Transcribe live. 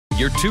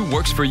your 2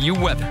 Works For You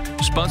weather,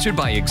 sponsored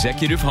by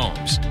Executive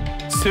Homes.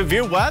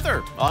 Severe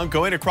weather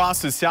ongoing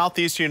across the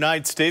southeastern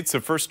United States. The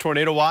first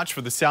tornado watch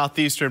for the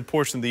southeastern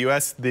portion of the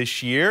U.S.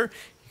 this year.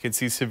 You can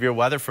see severe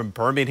weather from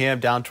Birmingham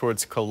down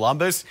towards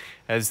Columbus.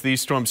 As these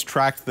storms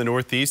track to the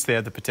northeast, they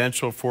have the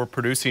potential for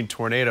producing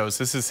tornadoes.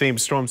 This is the same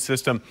storm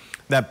system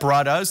that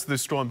brought us the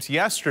storms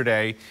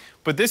yesterday.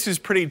 But this is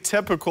pretty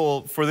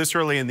typical for this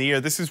early in the year.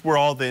 This is where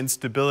all the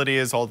instability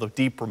is, all the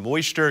deeper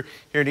moisture.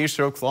 Here in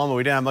eastern Oklahoma,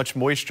 we didn't have much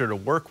moisture to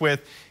work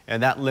with,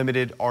 and that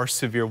limited our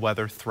severe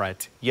weather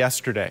threat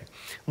yesterday.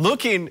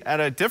 Looking at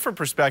a different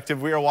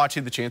perspective, we are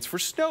watching the chance for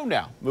snow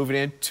now, moving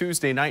in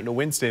Tuesday night and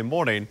Wednesday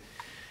morning.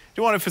 I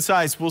do want to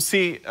emphasize we'll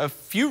see a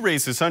few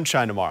rays of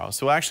sunshine tomorrow,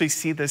 so we'll actually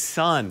see the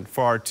sun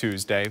for our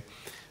Tuesday.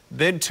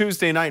 Then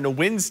Tuesday night and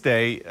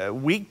Wednesday, a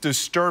weak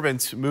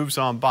disturbance moves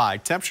on by.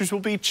 Temperatures will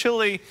be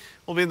chilly.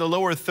 We'll be in the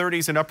lower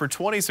 30s and upper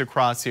 20s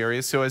across the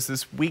area. So as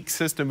this weak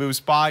system moves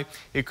by,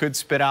 it could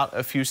spit out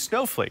a few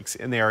snowflakes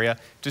in the area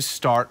to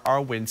start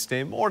our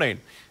Wednesday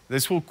morning.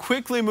 This will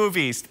quickly move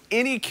east.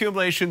 Any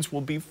accumulations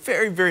will be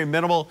very, very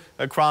minimal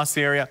across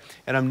the area,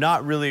 and I'm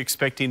not really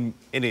expecting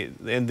any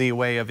in the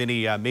way of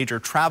any major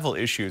travel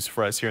issues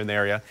for us here in the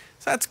area.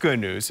 So that's good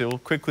news. It will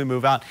quickly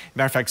move out.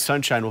 Matter of fact,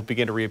 sunshine will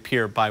begin to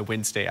reappear by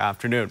Wednesday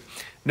afternoon.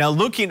 Now,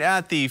 looking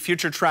at the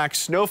future track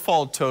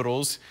snowfall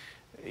totals,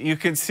 you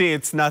can see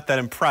it's not that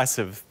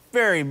impressive.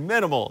 Very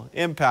minimal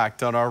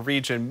impact on our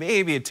region,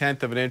 maybe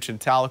 1/10 of an inch in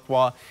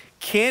Tahlequah.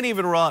 Can't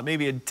even rule out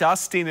maybe a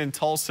dusting in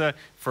Tulsa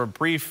for a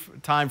brief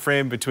time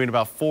frame between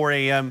about 4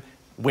 a.m.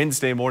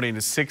 Wednesday morning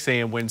to 6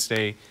 a.m.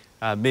 Wednesday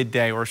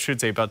midday, or I should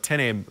say about 10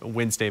 a.m.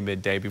 Wednesday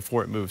midday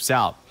before it moves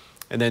out.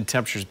 And then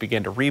temperatures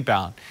begin to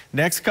rebound.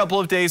 Next couple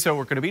of days, though,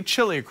 we're going to be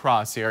chilly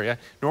across the area.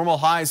 Normal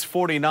highs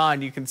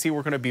 49. You can see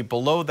we're going to be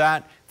below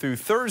that through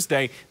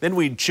Thursday. Then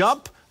we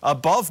jump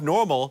above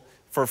normal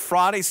for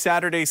Friday,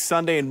 Saturday,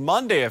 Sunday, and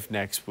Monday of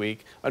next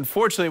week.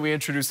 Unfortunately, we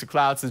introduced the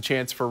clouds and the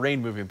chance for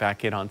rain moving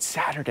back in on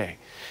Saturday.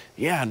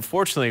 Yeah,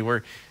 unfortunately,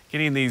 we're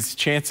getting these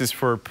chances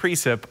for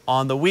precip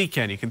on the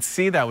weekend. You can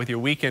see that with your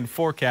weekend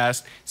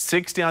forecast.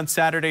 60 on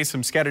Saturday,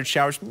 some scattered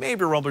showers,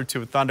 maybe a rumble or two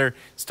with thunder.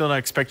 Still not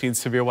expecting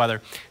severe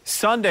weather.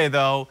 Sunday,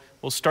 though,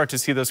 we'll start to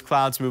see those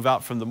clouds move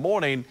out from the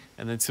morning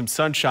and then some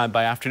sunshine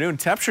by afternoon.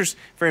 Temperatures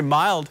very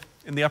mild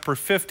in the upper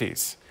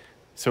 50s.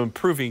 So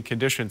improving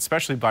conditions,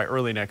 especially by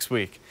early next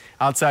week.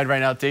 Outside right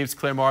now, Dave's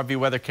Claremore RV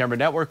Weather Camera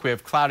Network. We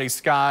have cloudy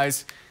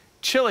skies,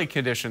 chilly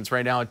conditions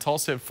right now in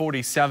Tulsa at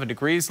 47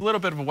 degrees. A little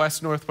bit of a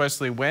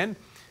west-northwesterly wind.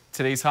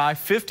 Today's high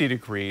 50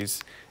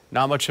 degrees.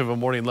 Not much of a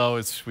morning low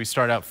as we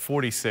start out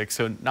 46,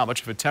 so not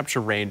much of a temperature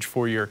range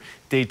for your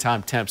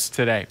daytime temps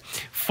today.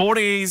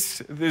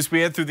 40s as we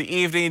head through the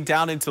evening,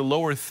 down into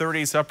lower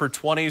 30s, upper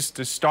 20s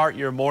to start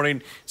your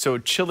morning. So a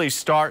chilly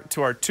start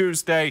to our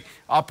Tuesday,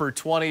 upper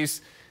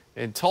 20s.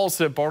 In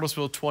Tulsa,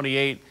 Bartlesville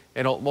 28,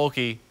 and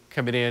Okmulgee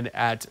coming in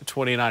at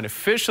 29.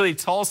 Officially,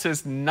 Tulsa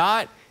has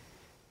not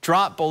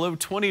dropped below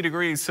 20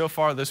 degrees so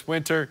far this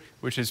winter,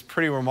 which is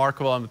pretty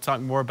remarkable. I'm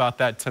talking more about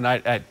that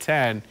tonight at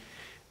 10.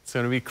 It's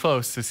going to be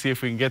close to see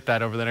if we can get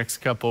that over the next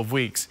couple of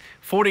weeks.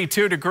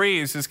 42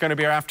 degrees is going to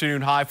be our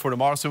afternoon high for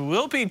tomorrow, so it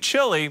will be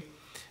chilly.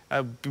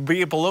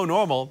 Be below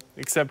normal,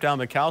 except down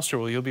McAllister,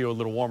 where you'll be a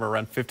little warmer,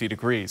 around 50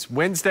 degrees.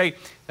 Wednesday,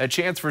 a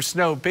chance for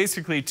snow,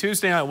 basically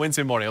Tuesday night,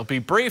 Wednesday morning. It'll be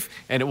brief,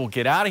 and it will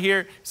get out of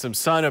here. Some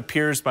sun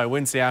appears by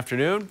Wednesday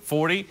afternoon,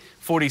 40,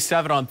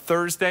 47 on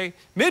Thursday,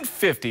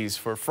 mid-50s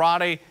for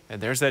Friday, and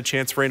there's that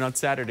chance for rain on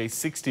Saturday,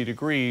 60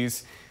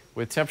 degrees,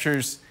 with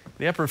temperatures in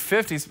the upper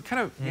 50s.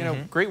 Kind of, you know,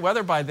 great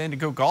weather by then to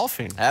go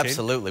golfing.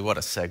 Absolutely. What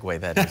a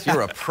segue that is.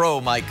 You're a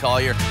pro, Mike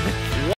Collier.